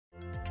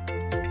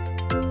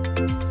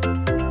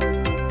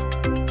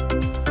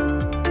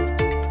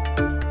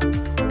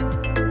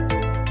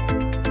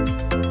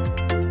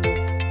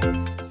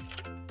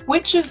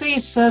Which of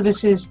these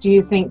services do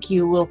you think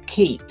you will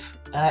keep,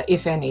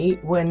 if any,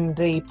 when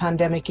the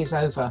pandemic is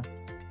over?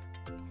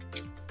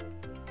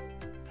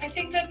 I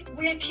think that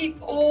we'll keep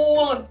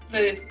all of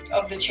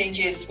the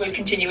changes will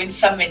continue in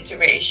some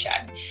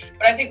iteration.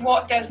 But I think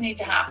what does need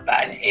to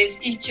happen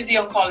is each of the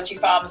oncology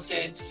pharma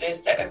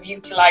services that have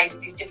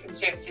utilised these different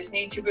services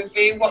need to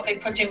review what they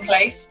put in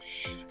place,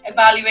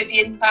 evaluate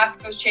the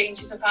impact those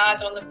changes have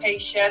had on the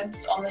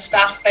patients, on the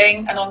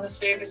staffing and on the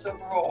service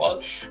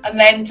overall, and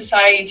then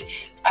decide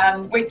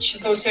which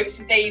of those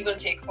services they will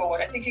take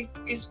forward. I think it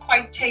is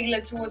quite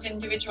tailored towards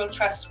individual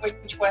trusts,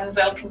 which ones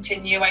they'll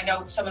continue. I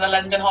know some of the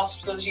London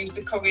hospitals use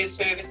the courier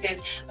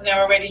services and they're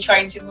already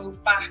trying to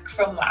move back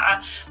from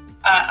that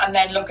and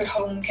then look at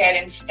home care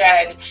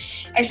instead.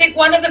 I think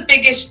one of the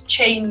biggest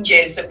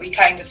changes that we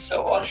kind of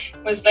saw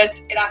was that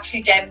it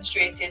actually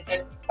demonstrated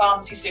that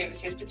pharmacy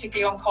services,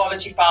 particularly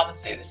oncology pharma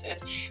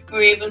services,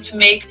 were able to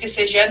make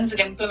decisions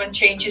and implement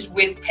changes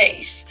with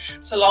pace,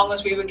 so long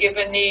as we were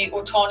given the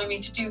autonomy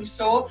to do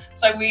so.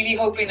 So I'm really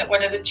hoping that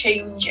one of the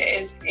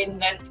changes in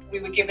that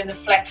we were given the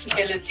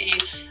flexibility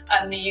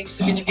and the use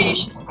of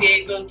innovation to be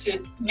able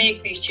to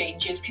make these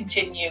changes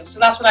continue.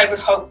 So that's what I would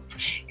hope,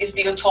 is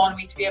the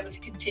autonomy to be able to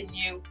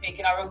continue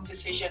making our own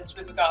decisions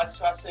with regards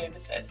to our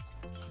services.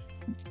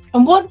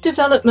 And what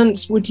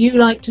developments would you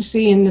like to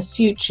see in the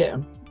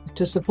future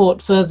to support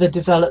further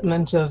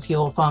development of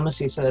your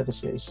pharmacy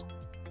services?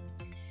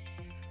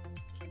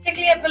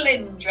 Particularly at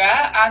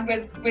Velindre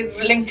and with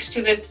links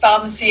to the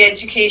pharmacy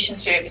education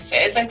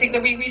services, I think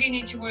that we really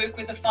need to work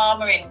with the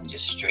pharma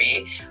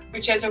industry,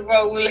 which has a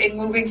role in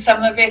moving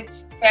some of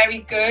its very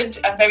good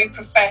and very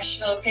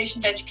professional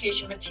patient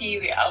education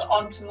material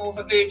onto more of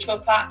a virtual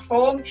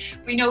platform.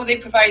 We know they're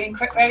providing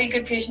very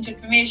good patient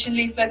information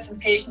leaflets and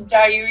patient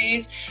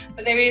diaries,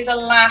 but there is a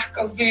lack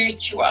of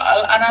virtual,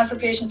 and as the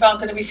patients aren't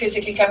going to be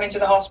physically coming to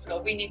the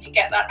hospital, we need to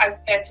get that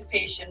out there to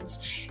patients,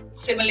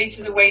 similarly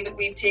to the way that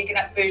we've taken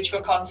up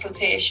virtual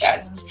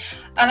consultations.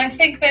 And I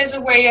think there's a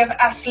way of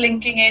us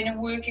linking in and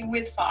working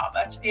with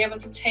pharma to be able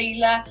to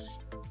tailor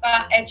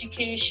that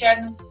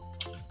education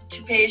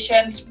to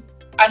patients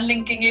and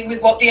linking in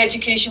with what the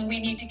education we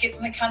need to give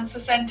from the cancer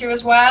centre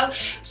as well.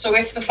 So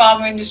if the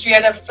pharma industry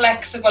had a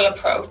flexible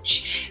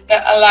approach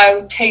that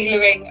allowed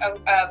tailoring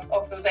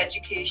of those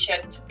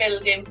education to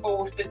build in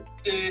both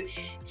the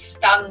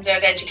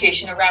standard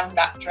education around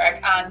that drug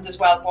and as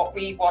well what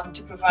we want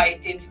to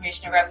provide, the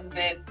information around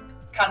the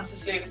cancer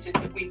services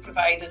that we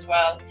provide as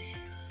well.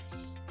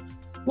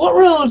 What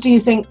role do you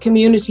think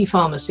community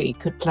pharmacy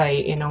could play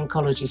in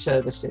oncology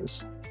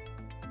services?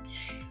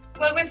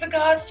 Well, with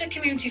regards to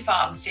community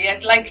pharmacy,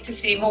 I'd like to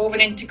see more of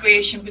an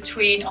integration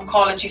between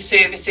oncology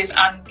services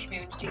and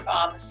community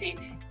pharmacy.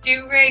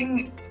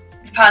 During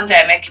the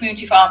pandemic,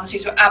 community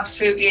pharmacies were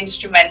absolutely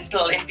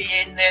instrumental in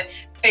being the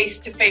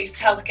face-to-face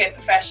healthcare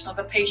professional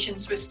that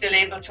patients were still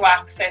able to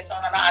access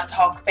on an ad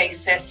hoc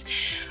basis.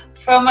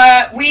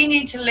 We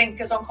need to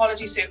link as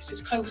oncology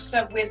services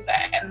closer with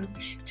them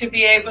to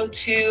be able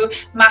to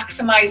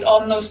maximise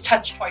on those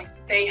touch points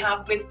that they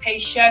have with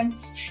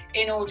patients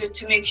in order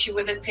to make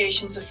sure that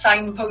patients are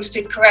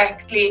signposted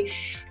correctly,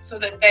 so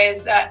that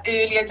there's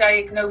earlier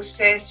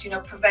diagnosis,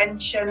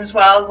 prevention as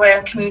well,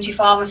 where community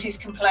pharmacies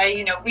can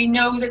play. We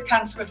know that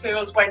cancer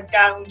referrals went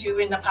down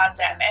during the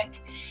pandemic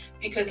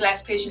because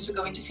less patients were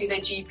going to see their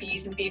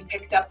GPs and being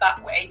picked up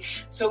that way.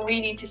 So we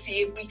need to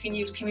see if we can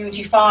use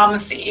community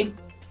pharmacy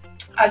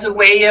as a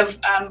way of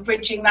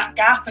bridging that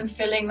gap and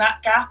filling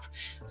that gap.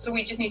 So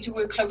we just need to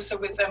work closer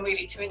with them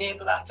really to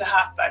enable that to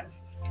happen.